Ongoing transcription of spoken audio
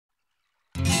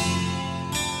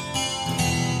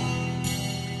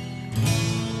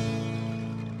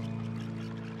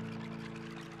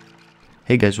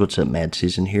Hey guys, what's up?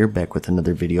 MadSeason here, back with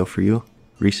another video for you.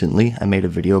 Recently, I made a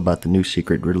video about the new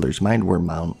secret Riddler's Mindworm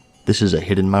mount. This is a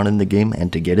hidden mount in the game,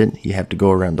 and to get it, you have to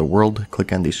go around the world,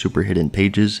 click on these super hidden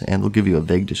pages, and they'll give you a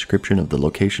vague description of the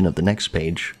location of the next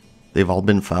page. They've all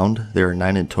been found, there are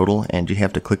 9 in total, and you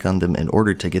have to click on them in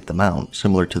order to get the mount,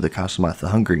 similar to the Cosmoth the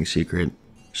Hungering secret.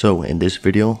 So, in this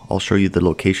video, I'll show you the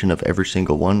location of every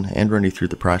single one, and run you through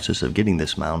the process of getting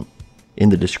this mount.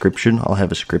 In the description, I'll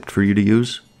have a script for you to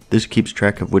use. This keeps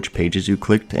track of which pages you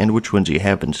clicked and which ones you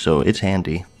haven't, so it's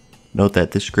handy. Note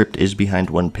that this script is behind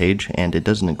one page, and it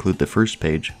doesn't include the first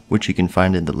page, which you can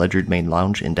find in the Ledgered Main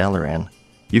Lounge in Dalaran.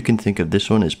 You can think of this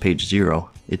one as page 0.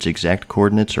 Its exact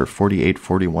coordinates are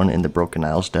 4841 in the Broken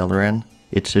Isles, Dalaran.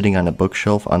 It's sitting on a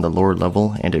bookshelf on the lower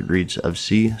level, and it reads of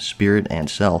Sea, Spirit, and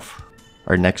Self.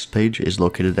 Our next page is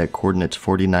located at coordinates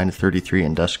 4933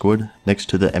 in Duskwood, next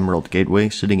to the Emerald Gateway,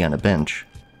 sitting on a bench.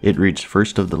 It reads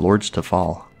First of the Lords to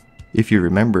Fall. If you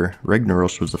remember,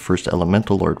 Ragnaros was the first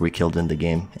elemental lord we killed in the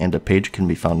game, and a page can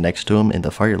be found next to him in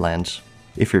the Firelands.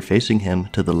 If you're facing him,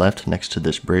 to the left next to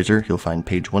this brazier, you'll find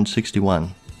page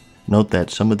 161. Note that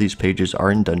some of these pages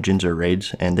are in dungeons or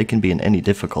raids, and they can be in any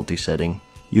difficulty setting.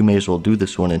 You may as well do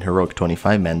this one in Heroic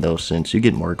 25-man though, since you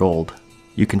get more gold.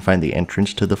 You can find the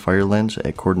entrance to the Firelands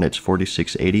at coordinates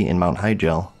 4680 in Mount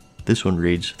Hygel. This one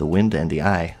reads The Wind and the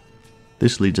Eye.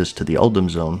 This leads us to the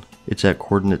Uldum Zone. It's at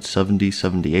coordinates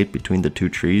 70-78 between the two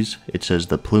trees. It says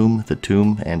the Plume, the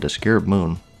Tomb, and a Scarab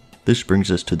Moon. This brings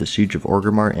us to the Siege of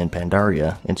Orgrimmar and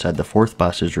Pandaria, inside the 4th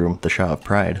boss's room, the Shaw of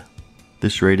Pride.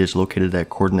 This raid is located at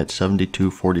coordinates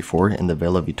 72-44 in the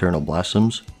Vale of Eternal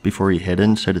Blossoms. Before you head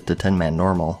in, set it to 10-man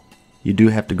normal. You do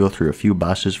have to go through a few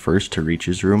bosses first to reach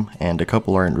his room, and a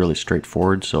couple aren't really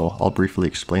straightforward, so I'll briefly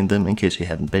explain them in case you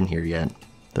haven't been here yet.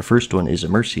 The first one is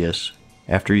Immersius.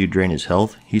 After you drain his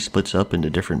health, he splits up into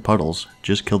different puddles.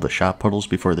 Just kill the shot puddles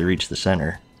before they reach the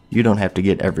center. You don't have to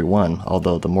get every one,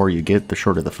 although the more you get, the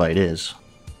shorter the fight is.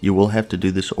 You will have to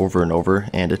do this over and over,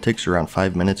 and it takes around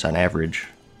 5 minutes on average.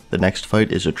 The next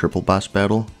fight is a triple boss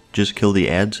battle. Just kill the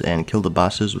adds and kill the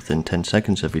bosses within 10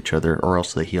 seconds of each other, or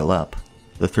else they heal up.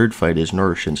 The third fight is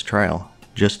Norishin's Trial.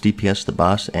 Just DPS the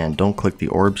boss and don't click the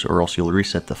orbs, or else you'll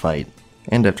reset the fight.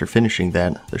 And after finishing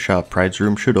that, the Shaw of Pride's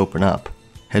room should open up.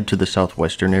 Head to the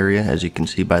southwestern area, as you can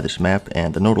see by this map,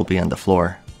 and the note will be on the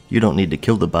floor. You don't need to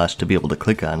kill the boss to be able to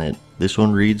click on it. This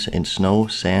one reads in Snow,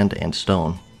 Sand, and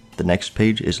Stone. The next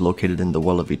page is located in the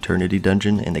Well of Eternity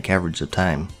dungeon in the Caverns of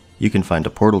Time. You can find a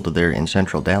portal to there in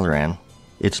central Dalaran.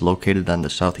 It's located on the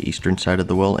southeastern side of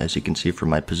the well, as you can see from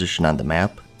my position on the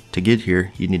map. To get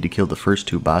here, you need to kill the first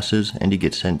 2 bosses, and you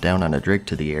get sent down on a drake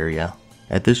to the area.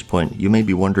 At this point, you may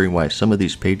be wondering why some of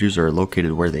these pages are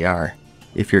located where they are.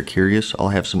 If you're curious, I'll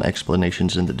have some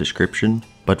explanations in the description,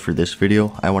 but for this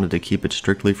video, I wanted to keep it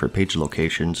strictly for page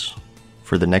locations.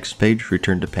 For the next page,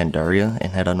 return to Pandaria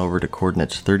and head on over to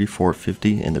coordinates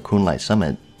 3450 in the Kunlai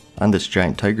Summit. On this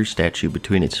giant tiger statue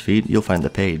between its feet, you'll find the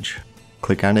page.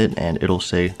 Click on it and it'll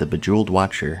say The Bejeweled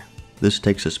Watcher. This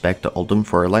takes us back to Uldum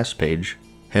for our last page.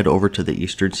 Head over to the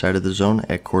eastern side of the zone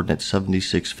at coordinates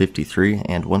 7653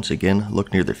 and once again,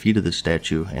 look near the feet of the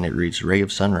statue and it reads Ray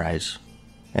of Sunrise.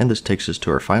 And this takes us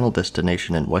to our final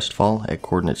destination in Westfall at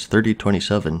coordinates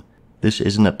 3027. This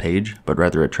isn't a page, but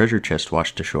rather a treasure chest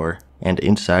washed ashore, and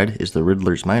inside is the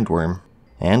Riddler's Mindworm.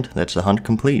 And that's the hunt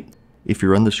complete. If you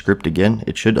run the script again,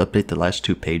 it should update the last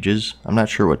 2 pages. I'm not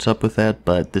sure what's up with that,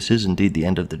 but this is indeed the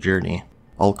end of the journey.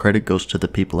 All credit goes to the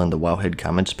people in the Wowhead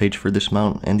comments page for this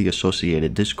mount and the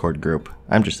associated Discord group.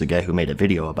 I'm just the guy who made a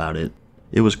video about it.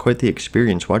 It was quite the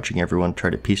experience watching everyone try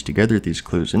to piece together these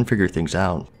clues and figure things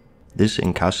out. This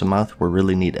and Cosmoth were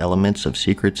really neat elements of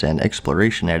secrets and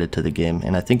exploration added to the game,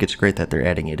 and I think it's great that they're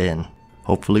adding it in.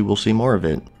 Hopefully we'll see more of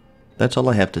it. That's all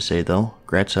I have to say though.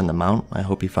 Grats on the mount, I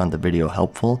hope you found the video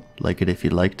helpful, like it if you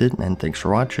liked it, and thanks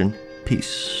for watching.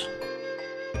 Peace.